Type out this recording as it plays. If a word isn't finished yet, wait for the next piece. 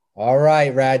All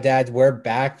right, Rad Dads, we're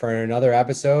back for another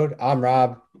episode. I'm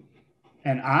Rob.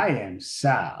 And I am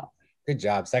Sal. Good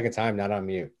job. Second time, not on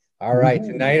mute. All right,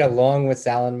 Woohoo. tonight, along with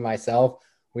Sal and myself,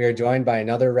 we are joined by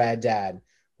another Rad Dad.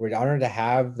 We're honored to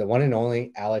have the one and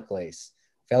only Alec Lace,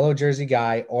 fellow Jersey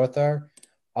guy, author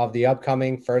of the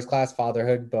upcoming First Class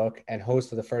Fatherhood book, and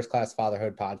host of the First Class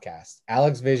Fatherhood podcast.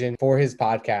 Alec's vision for his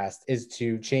podcast is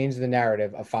to change the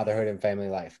narrative of fatherhood and family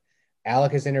life.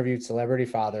 Alec has interviewed celebrity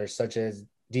fathers such as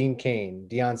Dean Cain,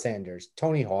 Deion Sanders,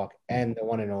 Tony Hawk, and the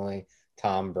one and only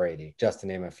Tom Brady, just to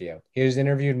name a few. He has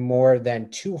interviewed more than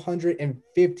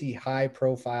 250 high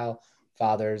profile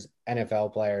fathers,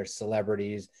 NFL players,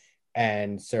 celebrities,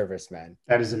 and servicemen.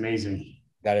 That is amazing.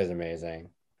 That is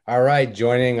amazing. All right,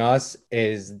 joining us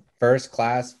is first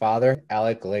class father,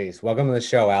 Alec Lace. Welcome to the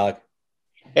show, Alec.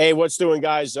 Hey, what's doing,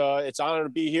 guys? It's an honor to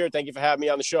be here. Thank you for having me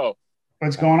on the show.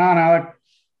 What's going on, Alec?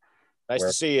 Nice We're,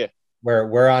 to see you.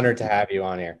 we're honored to have you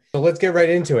on here. So let's get right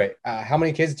into it. How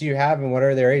many kids do you have and what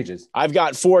are their ages? I've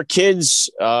got four kids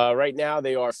right now.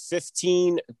 They are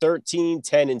 15, 13,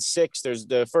 10, and 6. There's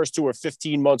the first two are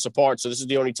 15 months apart. So this is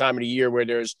the only time of the year where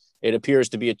it appears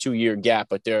to be a 2-year gap,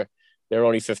 but they're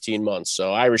only 15 months.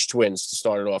 So Irish twins to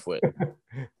start it off with.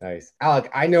 Nice. Alec,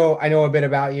 I know a bit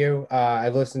about you.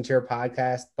 I've listened to your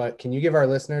podcast, but can you give our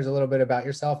listeners a little bit about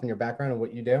yourself and your background and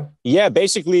what you do? Yeah,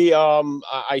 basically, I'm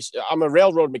a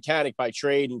railroad mechanic by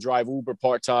trade and drive Uber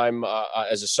part-time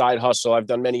as a side hustle. I've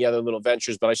done many other little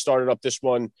ventures, but I started up this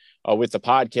one with the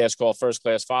podcast called First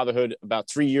Class Fatherhood about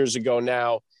 3 years ago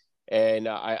now. And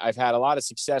I've had a lot of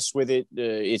success with it.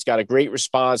 It's got a great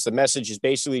response. The message is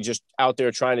basically just out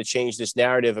there trying to change this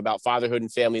narrative about fatherhood and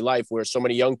family life, where so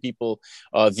many young people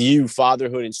view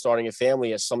fatherhood and starting a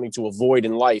family as something to avoid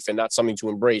in life and not something to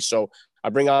embrace. So I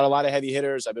bring on a lot of heavy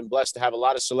hitters. I've been blessed to have a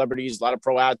lot of celebrities, a lot of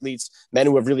pro athletes, men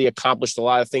who have really accomplished a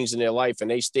lot of things in their life. And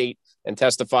they state and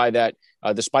testify that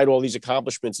despite all these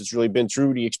accomplishments, it's really been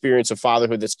through the experience of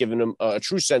fatherhood that's given them a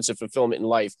true sense of fulfillment in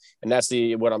life. And that's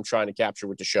what I'm trying to capture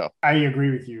with the show. I agree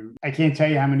with you. I can't tell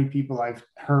you how many people I've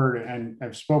heard and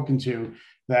have spoken to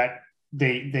that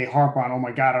they harp on, oh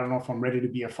my God, I don't know if I'm ready to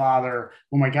be a father.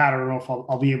 Oh my God, I don't know if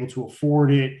I'll be able to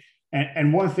afford it.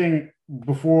 And one thing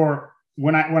before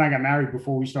when I got married,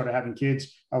 before we started having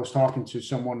kids, I was talking to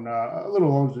someone a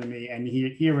little older than me, and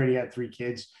he already had 3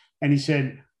 kids, and he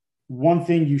said, one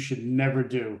thing you should never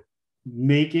do,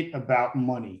 make it about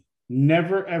money.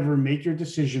 Never ever make your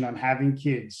decision on having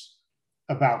kids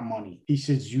about money. He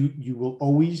says you will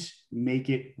always make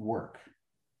it work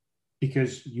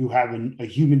because you have a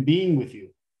human being with you.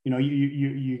 You know,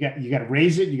 you got to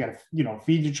raise it. You got to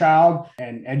feed your child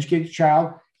and educate your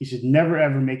child. He said never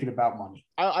ever make it about money.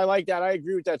 I like that. I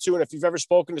agree with that too. And if you've ever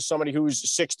spoken to somebody who's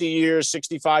 60 years,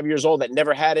 65 years old that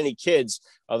never had any kids,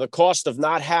 the cost of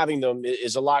not having them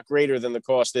is a lot greater than the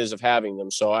cost is of having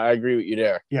them. So I agree with you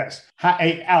there. Yes.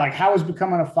 Hey, Alec, how has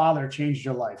becoming a father changed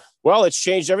your life? Well, it's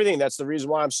changed everything. That's the reason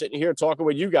why I'm sitting here talking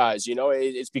with you guys. You know,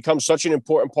 it's become such an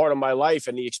important part of my life,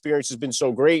 and the experience has been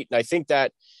so great. And I think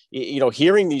that,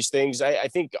 hearing these things, I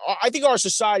think our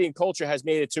society and culture has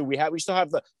made it too. We still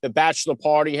have the bachelor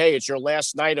party. Hey, it's your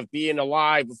last night of being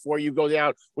alive before you go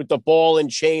down with the ball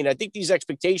and chain. I think these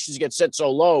expectations get set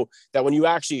so low that when you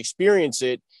actually experience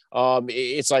it,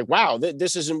 it's like, wow,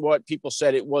 this isn't what people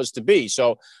said it was to be.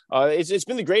 So it's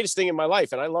been the greatest thing in my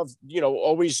life. And I love,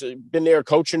 always been there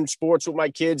coaching sports with my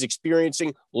kids,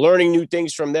 experiencing, learning new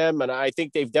things from them. And I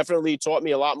think they've definitely taught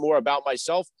me a lot more about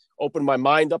myself, opened my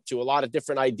mind up to a lot of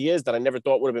different ideas that I never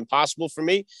thought would have been possible for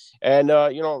me. And,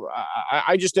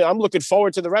 I'm looking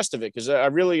forward to the rest of it because I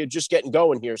really are just getting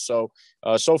going here. So,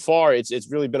 so far, it's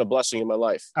really been a blessing in my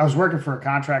life. I was working for a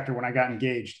contractor when I got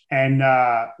engaged, and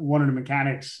one of the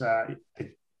mechanics,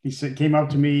 came up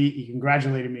to me, he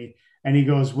congratulated me, and he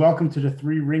goes, "Welcome to the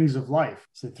 3 rings of life."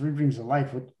 I said, "3 rings of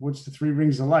life? What's the 3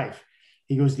 rings of life?"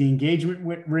 He goes, "The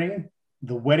engagement ring,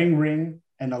 the wedding ring,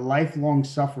 and the lifelong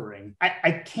suffering."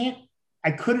 I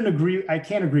couldn't agree. I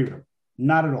can't agree with him.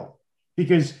 Not at all.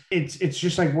 Because it's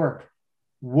just like work.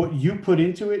 What you put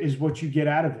into it is what you get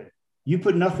out of it. You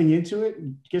put nothing into it,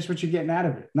 guess what you're getting out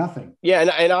of it? Nothing. Yeah,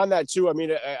 and on that too, I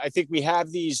mean, I think we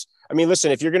have these. I mean,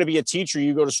 listen, if you're going to be a teacher,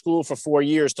 you go to school for 4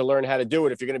 years to learn how to do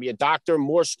it. If you're going to be a doctor,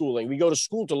 more schooling. We go to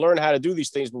school to learn how to do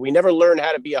these things, but we never learn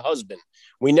how to be a husband.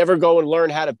 We never go and learn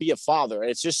how to be a father.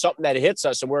 And it's just something that hits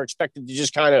us, and we're expected to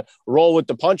just kind of roll with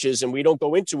the punches, and we don't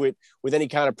go into it with any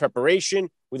kind of preparation,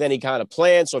 with any kind of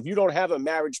plan. So if you don't have a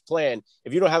marriage plan,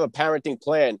 if you don't have a parenting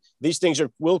plan, these things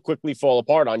will quickly fall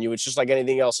apart on you. It's just like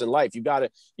anything else in life. You gotta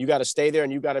stay there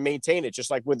and you gotta maintain it. Just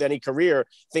like with any career,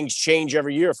 things change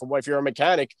every year. From if you're a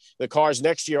mechanic, the cars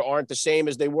next year aren't the same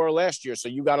as they were last year. So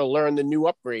you got to learn the new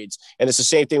upgrades. And it's the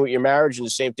same thing with your marriage and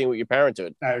the same thing with your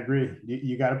parenthood. I agree.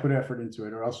 You got to put effort into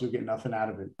it or else you'll get nothing out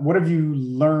of it. What have you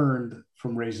learned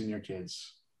from raising your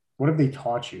kids? What have they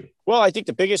taught you? Well, I think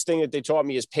the biggest thing that they taught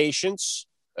me is patience.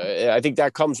 I think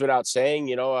that comes without saying.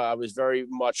 You know, I was very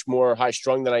much more high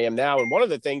strung than I am now. And one of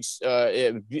the things,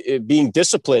 being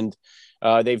disciplined,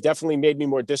 they've definitely made me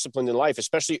more disciplined in life,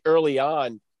 especially early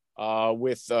on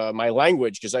with my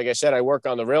language. Because like I said, I work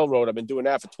on the railroad. I've been doing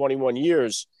that for 21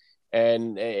 years.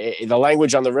 And the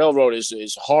language on the railroad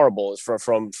is horrible. It's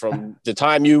from the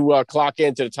time you clock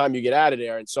in to the time you get out of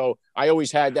there. And so I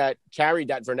always had carried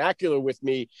that vernacular with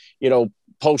me, you know,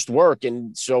 post work.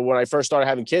 And so when I first started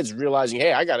having kids, realizing,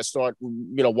 hey, I got to start,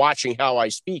 you know, watching how I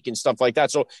speak and stuff like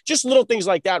that. So just little things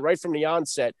like that right from the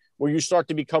onset, where you start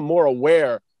to become more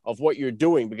aware of what you're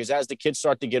doing, because as the kids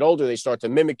start to get older, they start to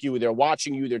mimic you. They're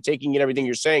watching you. They're taking in everything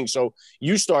you're saying. So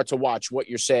you start to watch what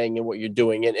you're saying and what you're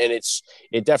doing. And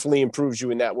it definitely improves you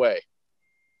in that way.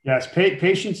 Yes.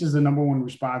 Patience is the number one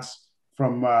response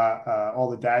from all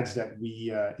the dads that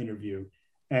we interview.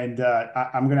 And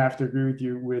I'm going to have to agree with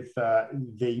you with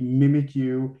they mimic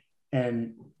you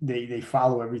and they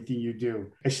follow everything you do.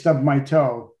 I stubbed my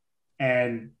toe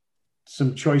and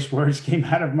some choice words came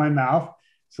out of my mouth.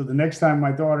 So the next time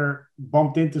my daughter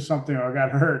bumped into something or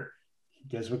got hurt,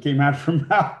 guess what came out of her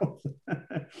mouth?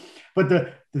 But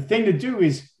the thing to do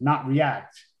is not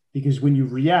react, because when you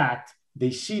react,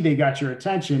 they see they got your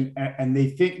attention and they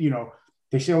think, you know,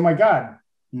 they say, oh my God,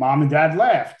 mom and dad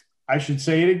laughed. I should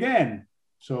say it again.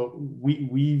 So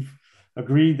we've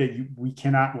agreed that we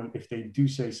cannot, if they do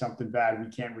say something bad,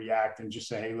 we can't react and just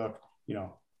say, hey, look, you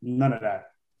know, none of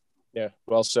that. Yeah,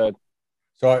 well said.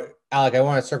 So, Alec, I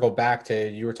want to circle back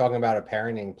to, you were talking about a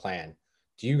parenting plan.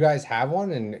 Do you guys have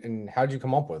one, and how did you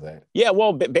come up with it? Yeah,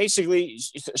 well, basically,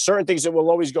 certain things that we'll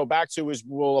always go back to is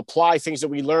we'll apply things that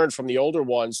we learned from the older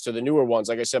ones to the newer ones.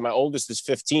 Like I said, my oldest is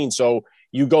 15. So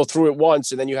you go through it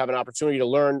once and then you have an opportunity to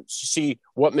learn, see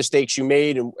what mistakes you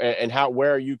made and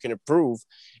where you can improve.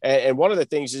 And one of the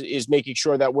things is making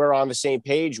sure that we're on the same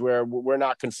page, where we're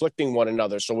not conflicting one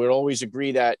another. So we'll always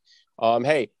agree that,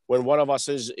 hey, when one of us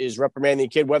is reprimanding a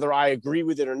kid, whether I agree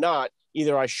with it or not,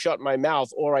 either I shut my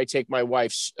mouth or I take my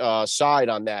wife's side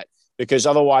on that, because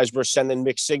otherwise we're sending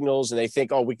mixed signals and they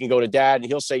think, oh, we can go to dad and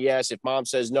he'll say yes if mom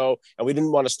says no. And we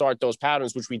didn't want to start those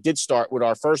patterns, which we did start with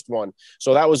our first one.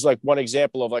 So that was like one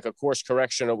example of like a course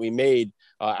correction that we made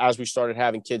as we started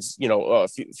having kids, you know,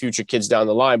 future kids down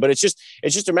the line. But it's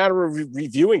just a matter of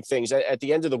reviewing things at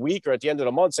the end of the week or at the end of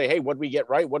the month. Say, hey, what did we get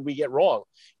right? What did we get wrong?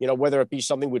 You know, whether it be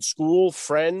something with school,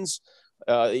 friends,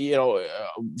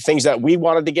 things that we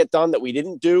wanted to get done that we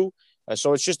didn't do.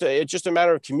 So it's just a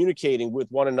matter of communicating with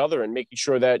one another and making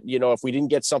sure that, you know, if we didn't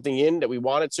get something in that we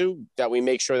wanted to, that we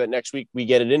make sure that next week we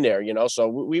get it in there, you know. So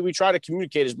we try to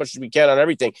communicate as much as we can on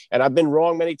everything. And I've been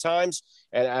wrong many times,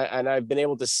 and I've been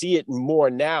able to see it more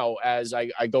now as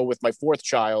I go with my fourth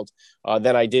child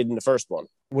than I did in the first one.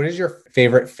 What is your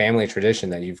favorite family tradition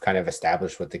that you've kind of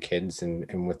established with the kids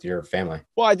and with your family?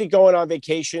 Well, I think going on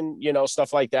vacation, you know,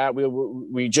 stuff like that.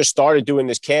 We just started doing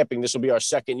this camping. This will be our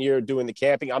second year doing the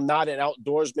camping. I'm not an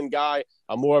outdoorsman guy.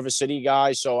 I'm more of a city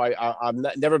guy. So I've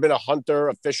never been a hunter,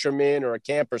 a fisherman, or a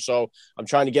camper. So I'm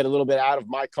trying to get a little bit out of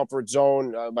my comfort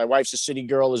zone. My wife's a city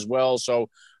girl as well. So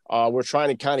we're trying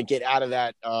to kind of get out of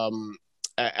that,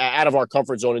 out of our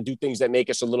comfort zone and do things that make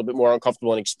us a little bit more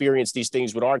uncomfortable and experience these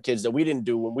things with our kids that we didn't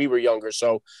do when we were younger.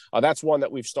 So that's one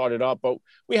that we've started up. But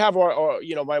we have our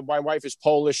you know, my wife is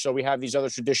Polish, so we have these other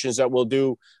traditions that we'll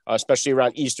do, especially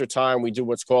around Easter time. We do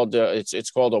what's called it's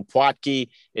called opłatki.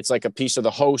 It's like a piece of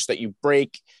the host that you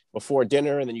break before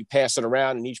dinner, and then you pass it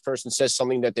around, and each person says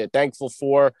something that they're thankful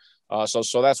for.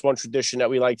 So that's one tradition that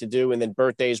we like to do. And then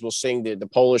birthdays, we'll sing the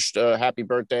Polish happy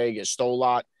birthday,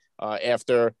 Stolat.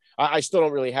 After I still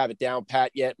don't really have it down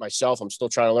pat yet myself. I'm still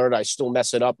trying to learn. I still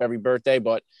mess it up every birthday,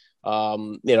 but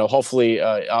you know, hopefully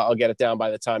I'll get it down by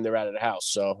the time they're out of the house.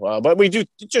 So, but we do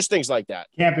just things like that.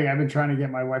 Camping. I've been trying to get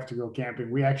my wife to go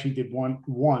camping. We actually did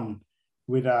one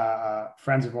with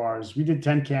friends of ours. We did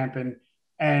tent camping,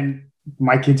 and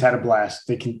my kids had a blast.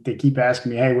 They keep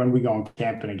asking me, hey, when are we going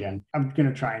camping again? I'm going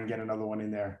to try and get another one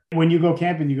in there. When you go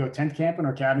camping, you go tent camping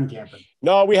or cabin camping?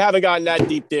 No, we haven't gotten that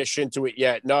deep dish into it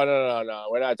yet. No.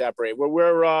 We're not that brave. We're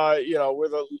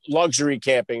the luxury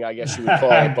camping, I guess you would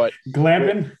call it, but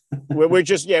glamping. We're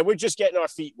just getting our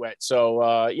feet wet.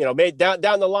 So,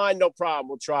 down the line, no problem.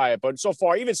 We'll try it. But so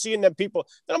far, even seeing them people,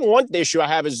 the number one issue I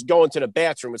have is going to the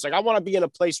bathroom. It's like, I want to be in a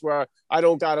place where I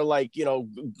don't got to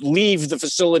leave the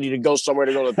facility to go somewhere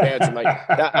to go to the bathroom.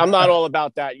 I'm not all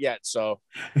about that yet. So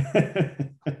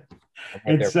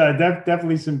it's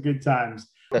definitely some good times.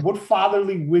 What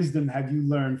fatherly wisdom have you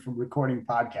learned from recording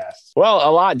podcasts? Well, a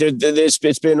lot.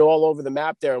 It's been all over the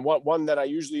map there. And one that I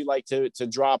usually like to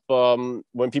drop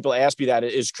when people ask me that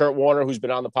is Kurt Warner, who's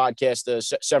been on the podcast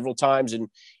several times.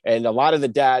 And a lot of the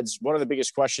dads, one of the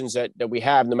biggest questions that we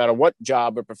have, no matter what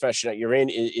job or profession that you're in,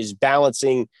 is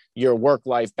balancing your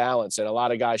work-life balance. And a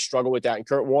lot of guys struggle with that. And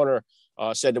Kurt Warner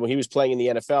said that when he was playing in the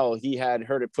NFL, he had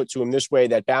heard it put to him this way,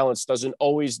 that balance doesn't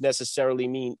always necessarily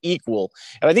mean equal.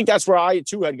 And I think that's where I,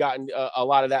 too, had gotten a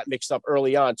lot of that mixed up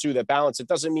early on, too, that balance, it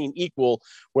doesn't mean equal,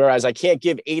 whereas I can't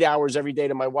give 8 hours every day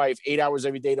to my wife, 8 hours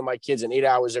every day to my kids, and 8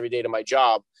 hours every day to my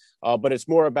job. But it's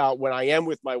more about when I am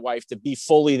with my wife to be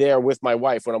fully there with my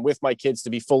wife, when I'm with my kids to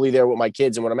be fully there with my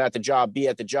kids, and when I'm at the job, be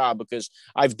at the job, because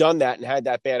I've done that and had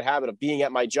that bad habit of being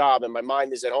at my job and my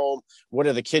mind is at home. What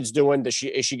are the kids doing? Is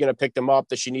she going to pick them up?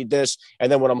 Does she need this?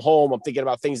 And then when I'm home, I'm thinking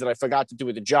about things that I forgot to do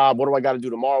with the job. What do I got to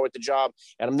do tomorrow with the job?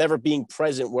 And I'm never being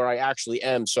present where I actually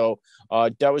am. So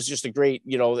that was just a great,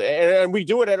 and we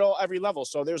do it at every level.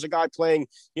 So there's a guy playing,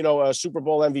 a Super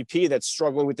Bowl MVP that's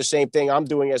struggling with the same thing I'm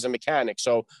doing as a mechanic.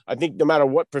 So I think no matter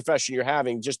what profession you're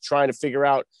having, just trying to figure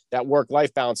out that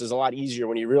work-life balance is a lot easier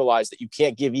when you realize that you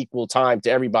can't give equal time to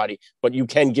everybody, but you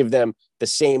can give them the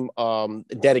same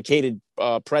dedicated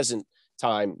present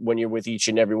time when you're with each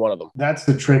and every one of them. That's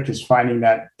the trick, is finding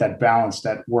that balance,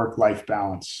 that work-life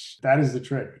balance. That is the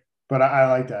trick. But I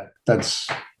like that. That's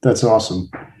awesome.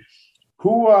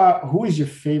 Who is your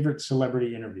favorite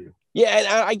celebrity interview? Yeah, and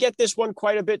I get this one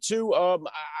quite a bit too.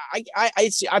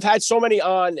 I've had so many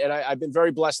on, and I've been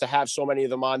very blessed to have so many of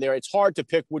them on there. It's hard to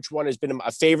pick which one has been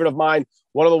a favorite of mine.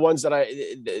 One of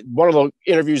the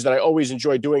interviews that I always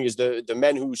enjoy doing is the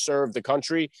men who serve the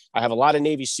country. I have a lot of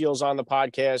Navy SEALs on the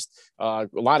podcast, a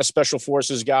lot of Special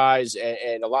Forces guys,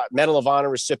 and a lot Medal of Honor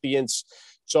recipients.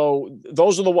 So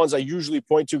those are the ones I usually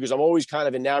point to because I'm always kind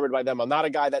of enamored by them. I'm not a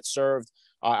guy that served.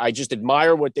 I just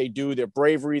admire what they do, their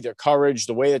bravery, their courage,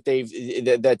 the way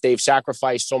that they've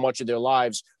sacrificed so much of their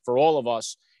lives for all of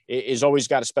us is always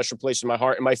got a special place in my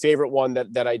heart. And my favorite one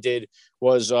that I did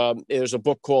was there's a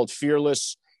book called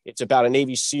Fearless. It's about a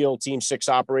Navy SEAL Team 6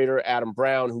 operator, Adam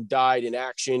Brown, who died in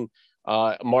action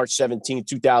March 17,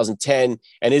 2010.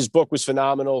 And his book was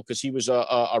phenomenal because he was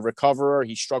a recoverer.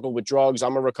 He struggled with drugs.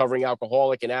 I'm a recovering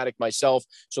alcoholic and addict myself.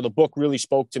 So the book really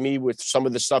spoke to me with some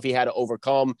of the stuff he had to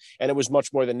overcome. And it was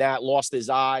much more than that. Lost his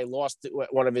eye, lost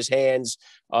one of his hands,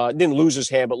 didn't lose his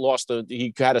hand, but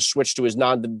he had to switch to his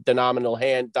dominating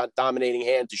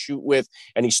hand to shoot with.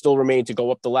 And he still remained to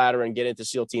go up the ladder and get into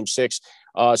SEAL Team 6.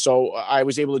 So I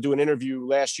was able to do an interview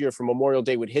last year for Memorial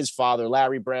Day with his father,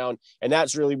 Larry Brown. And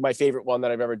that's really my favorite one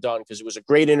that I've ever done because it was a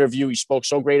great interview. He spoke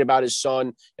so great about his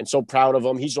son and so proud of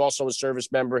him. He's also a service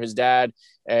member, his dad,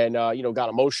 and, got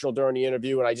emotional during the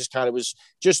interview. And I just kind of was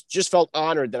just felt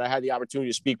honored that I had the opportunity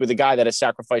to speak with a guy that has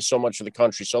sacrificed so much for the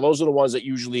country. So those are the ones that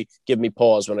usually give me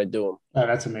pause when I do them. Oh,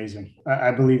 that's amazing.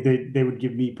 I believe they would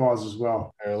give me pause as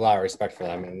well. A lot of respect for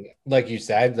them. And like you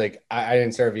said, I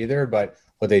didn't serve either, but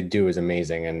what they do is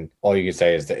amazing. And all you can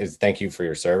say is thank you for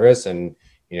your service and,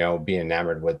 be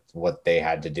enamored with what they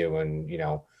had to do and,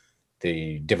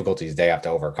 the difficulties they have to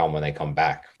overcome when they come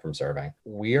back from serving.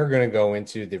 We are going to go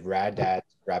into the Rad Dad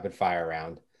rapid fire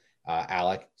round,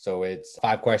 Alec. So it's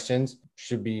 5 questions.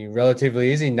 Should be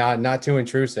relatively easy, not too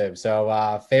intrusive.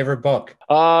 So favorite book?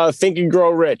 Think and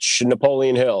Grow Rich,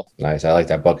 Napoleon Hill. Nice. I like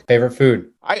that book. Favorite food?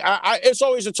 I it's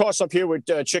always a toss up here with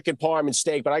chicken parm and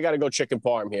steak, but I got to go chicken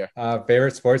parm here.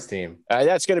 Favorite sports team?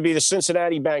 That's going to be the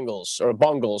Cincinnati Bengals or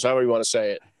Bungles, however you want to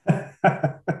say it.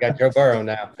 Got Joe Burrow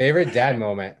now. Favorite dad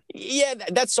moment? Yeah,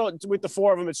 that's so. With the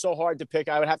 4 of them, it's so hard to pick.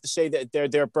 I would have to say that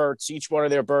their Berts. Each one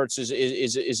of their Berts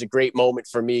is a great moment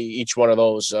for me. Each one of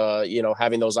those,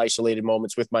 having those isolated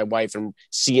moments with my wife and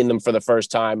seeing them for the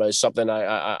first time is something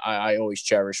I always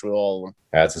cherish with all of them.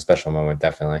 That's a special moment,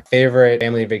 definitely. Favorite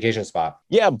family vacation spot?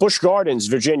 Yeah, Busch Gardens,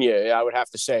 Virginia. I would have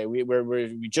to say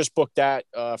we just booked that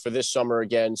for this summer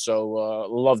again. So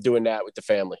love doing that with the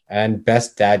family. And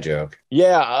best dad joke?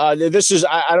 Yeah, this is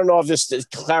I don't know if this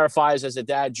clarifies as a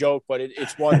dad joke, but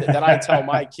it's one that I tell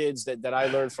my kids that I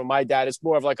learned from my dad. It's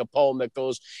more of like a poem that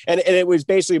goes, and it was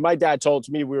basically my dad told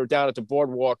to me, we were down at the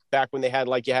boardwalk back when they had,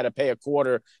 like, you had to pay a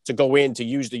quarter to go in to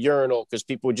use the urinal because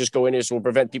people would just go in there, so it would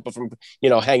prevent people from,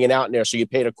 hanging out in there. So you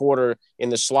paid a quarter in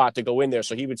the slot to go in there.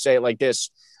 So he would say it like this.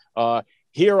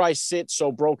 Here I sit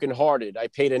so brokenhearted. I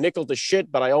paid a nickel to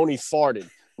shit, but I only farted.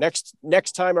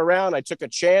 Next time around, I took a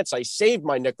chance. I saved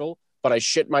my nickel, but I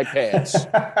shit my pants.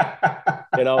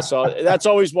 So that's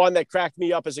always one that cracked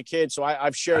me up as a kid. So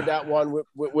I've shared that one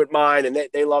with mine, and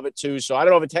they love it too. So I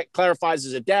don't know if it clarifies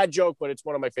as a dad joke, but it's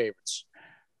one of my favorites.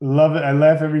 Love it. I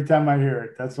laugh every time I hear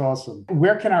it. That's awesome.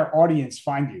 Where can our audience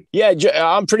find you? Yeah,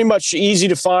 I'm pretty much easy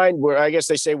to find, where I guess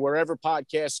they say wherever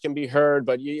podcasts can be heard.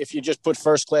 But if you just put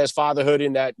First Class Fatherhood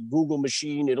in that Google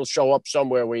machine, it'll show up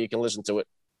somewhere where you can listen to it.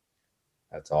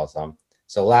 That's awesome.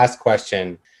 So last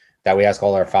question that we ask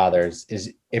all our fathers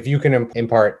is, if you can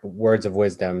impart words of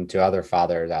wisdom to other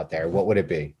fathers out there, what would it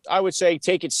be? I would say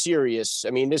take it serious.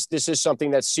 I mean, this is something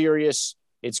that's serious.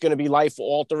 It's going to be life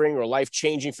altering or life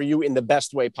changing for you in the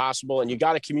best way possible. And you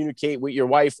got to communicate with your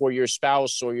wife or your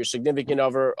spouse or your significant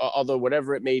other,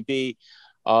 whatever it may be.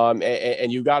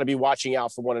 And you got to be watching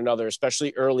out for one another,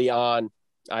 especially early on.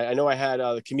 I know I had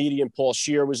the comedian Paul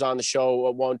Scheer was on the show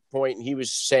at one point, and he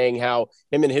was saying how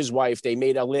him and his wife, they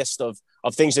made a list of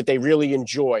things that they really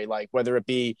enjoy, like whether it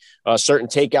be a certain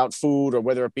takeout food or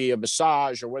whether it be a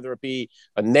massage or whether it be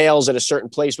nails at a certain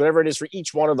place, whatever it is. For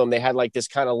each one of them, they had like this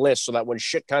kind of list so that when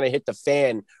shit kind of hit the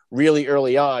fan really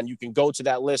early on, you can go to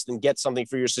that list and get something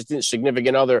for your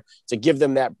significant other to give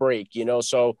them that break,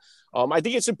 So I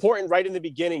think it's important right in the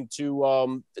beginning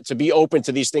to be open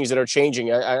to these things that are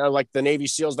changing. I like the Navy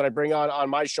SEALs that I bring on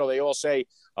my show. They all say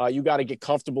you got to get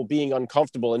comfortable being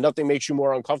uncomfortable, and nothing makes you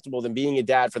more uncomfortable than being a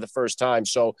dad for the first time.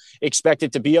 So expect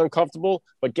it to be uncomfortable,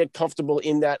 but get comfortable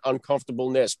in that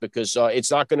uncomfortableness, because it's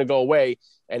not going to go away,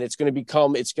 and it's going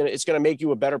to make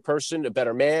you a better person, a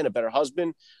better man, a better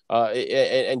husband,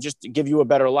 and just give you a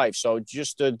better life. So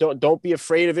just don't be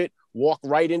afraid of it. Walk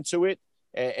right into it.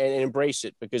 And embrace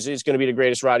it, because it's going to be the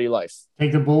greatest ride of your life.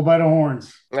 Take the bull by the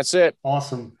horns. That's it.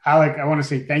 Awesome. Alec, I want to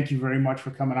say thank you very much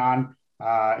for coming on.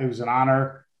 It was an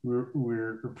honor. We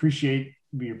appreciate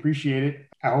it.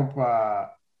 I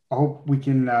hope we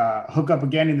can hook up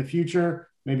again in the future,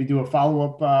 maybe do a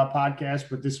follow-up podcast,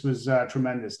 but this was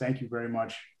tremendous. Thank you very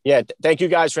much. Yeah. Thank you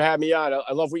guys for having me on.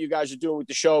 I love what you guys are doing with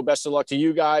the show. Best of luck to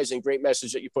you guys, and great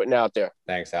message that you're putting out there.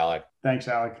 Thanks, Alec. Thanks,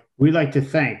 Alec. We'd like to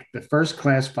thank the First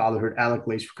Class Fatherhood, Alec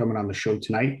Lace, for coming on the show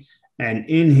tonight. And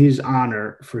in his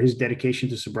honor, for his dedication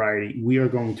to sobriety, we are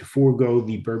going to forego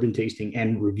the bourbon tasting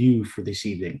and review for this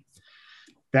evening.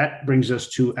 That brings us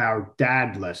to our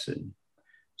dad lesson.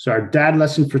 So our dad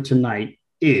lesson for tonight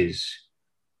is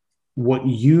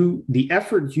the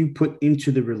effort you put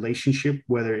into the relationship,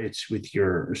 whether it's with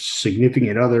your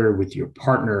significant other, with your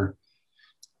partner,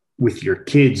 with your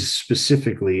kids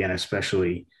specifically and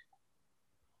especially,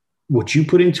 what you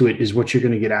put into it is what you're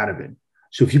going to get out of it.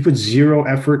 So if you put zero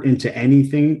effort into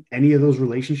anything, any of those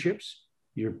relationships,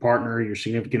 your partner, your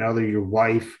significant other, your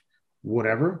wife,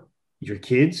 whatever, your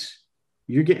kids,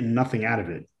 you're getting nothing out of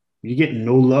it. You're getting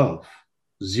no love,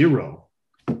 zero.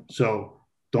 So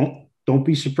don't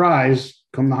be surprised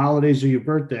come the holidays or your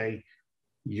birthday,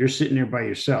 you're sitting there by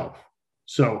yourself.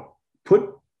 So put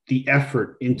the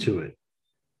effort into it.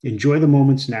 Enjoy the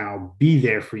moments now. Be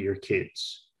there for your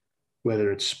kids,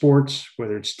 whether it's sports,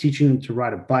 whether it's teaching them to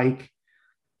ride a bike.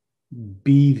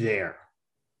 Be there.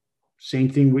 Same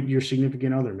thing with your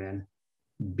significant other, man.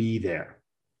 Be there.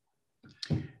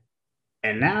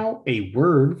 And now a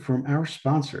word from our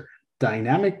sponsor,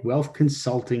 Dynamic Wealth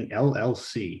Consulting,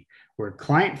 LLC, where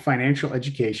client financial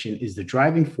education is the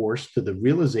driving force to the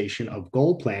realization of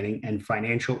goal planning and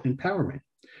financial empowerment.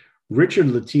 Richard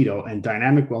Latito and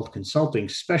Dynamic Wealth Consulting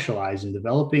specialize in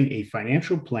developing a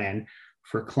financial plan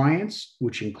for clients,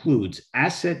 which includes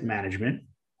asset management,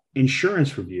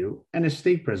 insurance review, and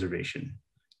estate preservation.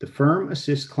 The firm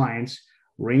assists clients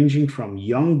ranging from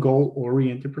young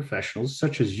goal-oriented professionals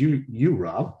such as you,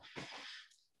 Rob,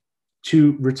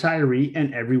 to retiree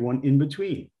and everyone in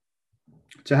between.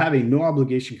 To have a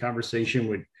no-obligation conversation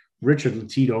with Richard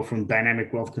Latito from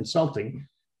Dynamic Wealth Consulting,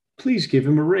 please give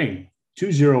him a ring,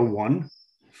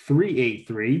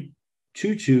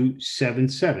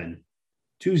 201-383-2277,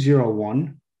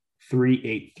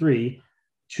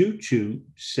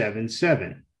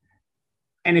 201-383-2277.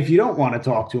 And if you don't want to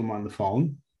talk to him on the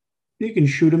phone, you can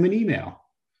shoot him an email.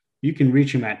 You can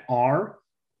reach him at rlotito,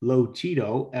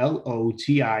 Lotito,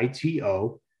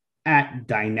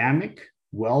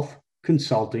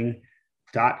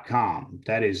 @dynamicwealthconsulting.com.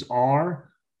 That is rlotito,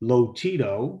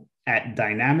 Lotito at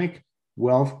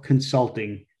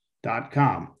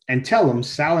dynamicwealthconsulting.com. And tell them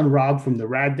Sal and Rob from the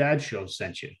Rad Dad Show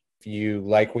sent you. If you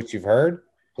like what you've heard,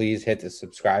 please hit the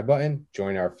subscribe button,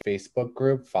 join our Facebook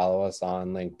group, follow us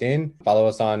on LinkedIn, follow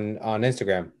us on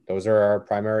Instagram. Those are our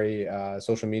primary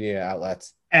social media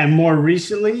outlets. And more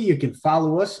recently, you can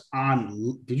follow us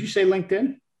on, did you say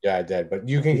LinkedIn? Yeah, I did, but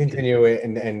you can continue it.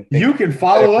 And you can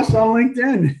follow us on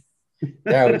LinkedIn.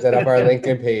 Yeah, we set up our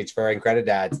LinkedIn page for Incredidads.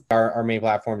 Dads. Our main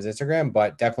platform is Instagram,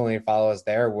 but definitely follow us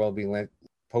there. We'll be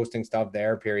posting stuff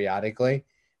there periodically.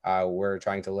 We're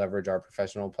trying to leverage our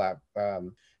professional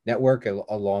network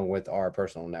along with our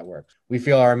personal network. We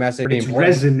feel our message is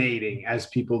resonating, as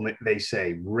people they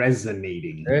say,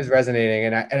 resonating. It is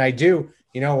resonating, and I do.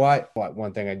 You know what?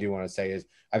 One thing I do want to say is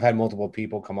I've had multiple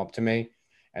people come up to me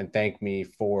and thank me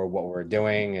for what we're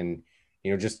doing, and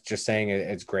just saying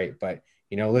it's great. But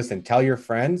listen, tell your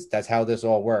friends. That's how this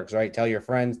all works, right? Tell your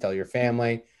friends, tell your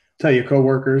family, tell your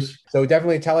coworkers. So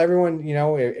definitely tell everyone.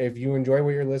 If you enjoy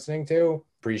what you're listening to,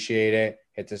 appreciate it.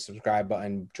 Hit the subscribe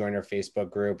button, join our Facebook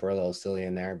group. We're a little silly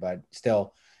in there, but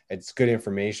still, it's good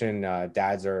information.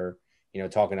 Dads are,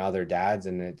 talking to other dads,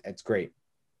 and it's great.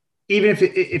 Even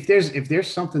if there's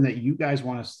something that you guys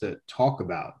want us to talk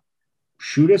about,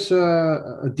 shoot us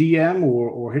a DM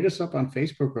or hit us up on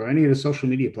Facebook or any of the social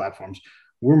media platforms.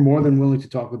 We're more than willing to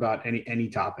talk about any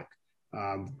topic.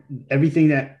 Everything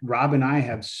that Rob and I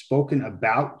have spoken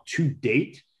about to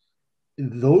date,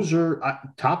 those are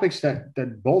topics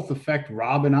that both affect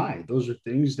Rob and I. Those are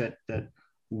things that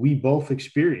we both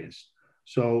experienced.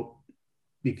 So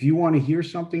if you want to hear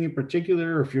something in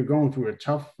particular, or if you're going through a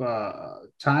tough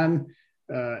time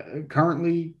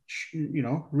currently,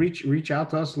 reach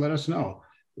out to us, let us know.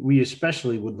 We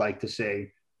especially would like to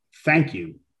say thank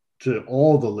you to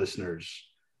all the listeners,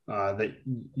 that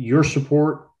your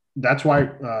support, that's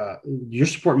why your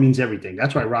support means everything.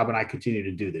 That's why Rob and I continue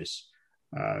to do this.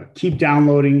 Keep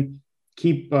downloading,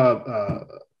 keep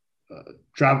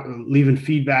leaving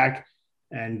feedback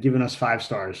and giving us 5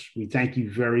 stars. We thank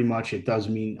you very much. It does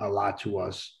mean a lot to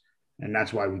us. And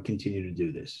that's why we continue to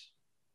do this.